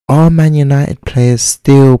are Man United players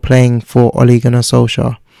still playing for Ole Gunnar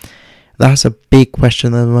Solskjaer? That's a big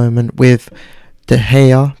question at the moment, with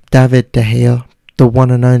David De Gea, the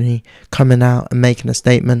one and only, coming out and making a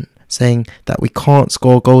statement saying that we can't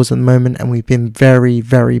score goals at the moment and we've been very,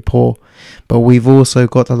 very poor. But we've also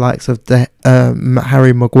got the likes of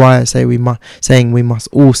Harry Maguire saying we must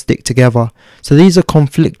all stick together. So these are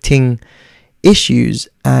conflicting issues,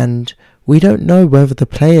 and we don't know whether the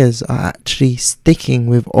players are actually sticking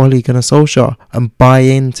with Ole Gunnar Solskjaer and buy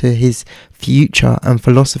into his future and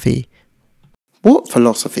philosophy. What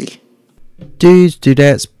philosophy? Dudes,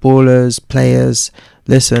 dudettes, ballers, players,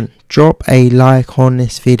 listen, drop a like on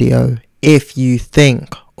this video if you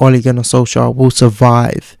think Ole Gunnar Solskjaer will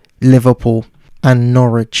survive Liverpool and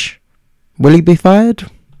Norwich. Will he be fired?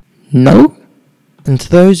 No. And to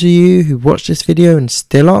those of you who watch this video and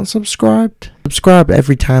still aren't subscribed, subscribe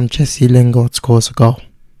every time Jesse Lingard scores a goal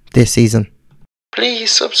this season.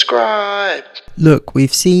 Please subscribe. Look,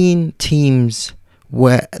 we've seen teams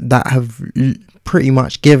that have pretty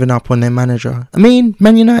much given up on their manager. I mean,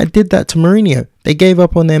 Man United did that to Mourinho. They gave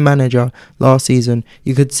up on their manager last season.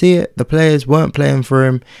 You could see it. The players weren't playing for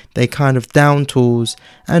him. They kind of down tools.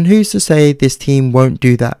 And who's to say this team won't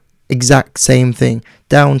do that exact same thing?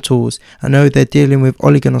 Down tools. I know they're dealing with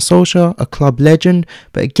Ole Gunnar Solskjaer, a club legend.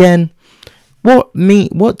 But again, what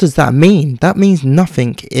does that mean? That means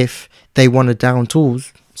nothing if they want to down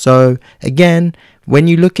tools. So again, when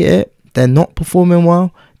you look at it, they're not performing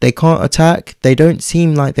well. They can't attack. They don't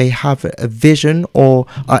seem like they have a vision or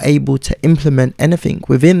are able to implement anything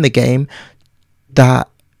within the game that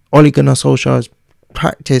Ole Gunnar Solskjaer has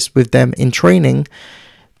practiced with them in training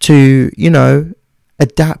to,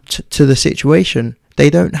 adapt to the situation. They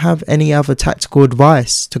don't have any other tactical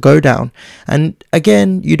advice to go down. And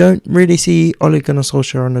again, you don't really see Ole Gunnar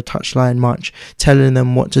Solskjaer on the touchline much telling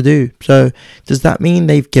them what to do. So does that mean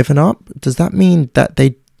they've given up? Does that mean that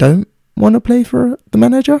they don't want to play for the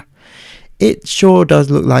manager? It sure does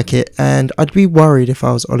look like it, and I'd be worried if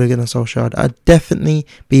I was Ole Gunnar Solskjaer. I'd definitely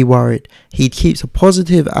be worried. He keeps a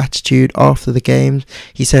positive attitude after the games.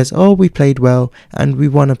 He says, oh, we played well and we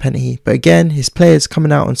won a penalty. But again, his players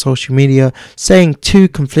coming out on social media saying two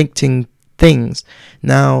conflicting things.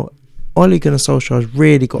 Now, Ole Gunnar Solskjaer has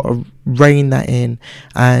really got to rein that in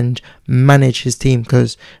and manage his team,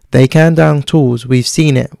 because they can down tools. We've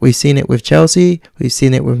seen it. We've seen it with Chelsea. We've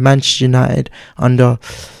seen it with Manchester United under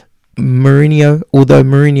Mourinho, although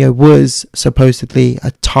Mourinho was supposedly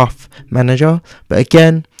a tough manager. But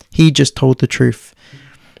again, he just told the truth.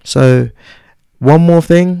 So one more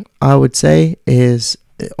thing I would say is,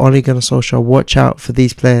 Ole Gunnar Solskjaer, watch out for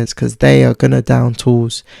these players, because they are going to down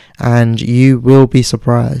tools and you will be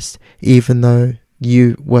surprised, even though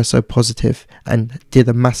you were so positive and did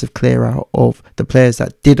a massive clear out of the players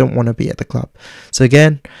that didn't want to be at the club. So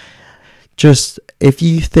again, just if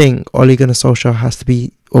you think Ole Gunnar Solskjaer has to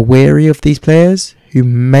be wary of these players who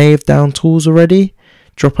may have down tools already,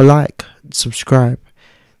 drop a like, subscribe,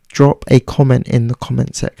 drop a comment in the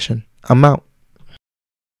comment section. I'm out.